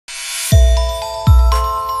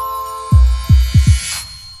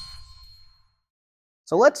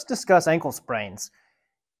So let's discuss ankle sprains.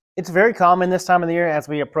 It's very common this time of the year as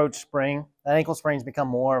we approach spring that ankle sprains become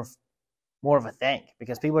more of a thing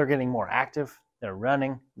because people are getting more active, they're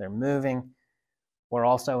running, they're moving. We're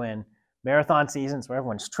also in marathon season, so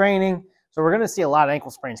everyone's training. So we're going to see a lot of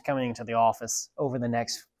ankle sprains coming into the office over the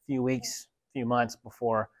next few weeks, few months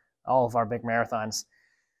before all of our big marathons.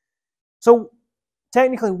 So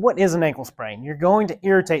technically, what is an ankle sprain? You're going to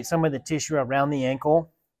irritate some of the tissue around the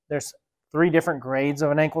ankle. There's 3 different grades of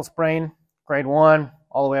an ankle sprain. Grade 1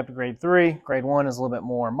 all the way up to grade 3. Grade 1 is a little bit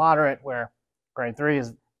more moderate, where grade 3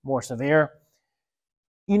 is more severe.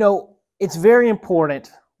 You know, it's very important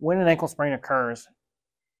when an ankle sprain occurs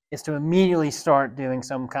is to immediately start doing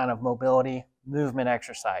some kind of mobility movement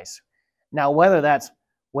exercise. Now, whether that's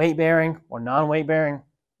weight bearing or non-weight bearing,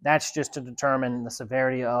 that's just to determine the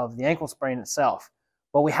severity of the ankle sprain itself.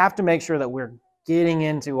 But we have to make sure that we're getting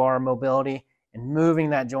into our mobility and moving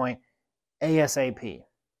that joint ASAP.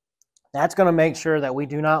 That's going to make sure that we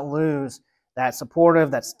do not lose that supportive,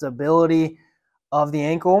 that stability of the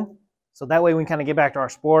ankle. So that way we can kind of get back to our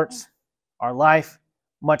sports, our life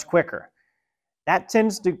much quicker. That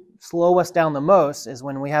tends to slow us down the most is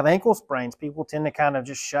when we have ankle sprains, people tend to kind of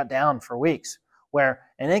just shut down for weeks, where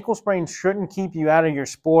an ankle sprain shouldn't keep you out of your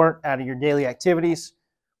sport, out of your daily activities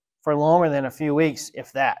for longer than a few weeks,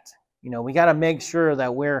 if that. You know, we got to make sure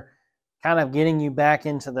that we're kind of getting you back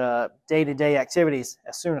into the day-to-day activities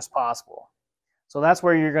as soon as possible. So that's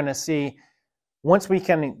where you're going to see, once we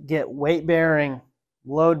can get weight-bearing,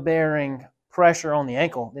 load-bearing pressure on the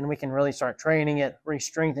ankle, then we can really start training it,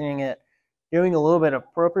 re-strengthening it, doing a little bit of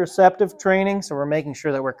proprioceptive training, so we're making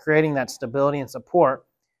sure that we're creating that stability and support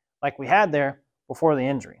like we had there before the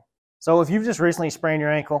injury. So if you've just recently sprained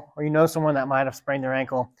your ankle, or you know someone that might have sprained their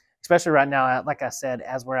ankle, especially right now, like I said,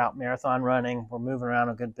 as we're out marathon running, we're moving around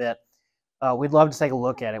a good bit, we'd love to take a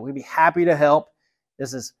look at it. We'd be happy to help.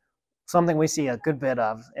 This is something we see a good bit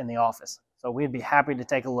of in the office. So we'd be happy to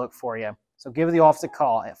take a look for you. So give the office a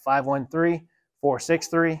call at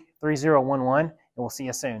 513-463-3011, and we'll see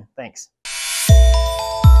you soon. Thanks.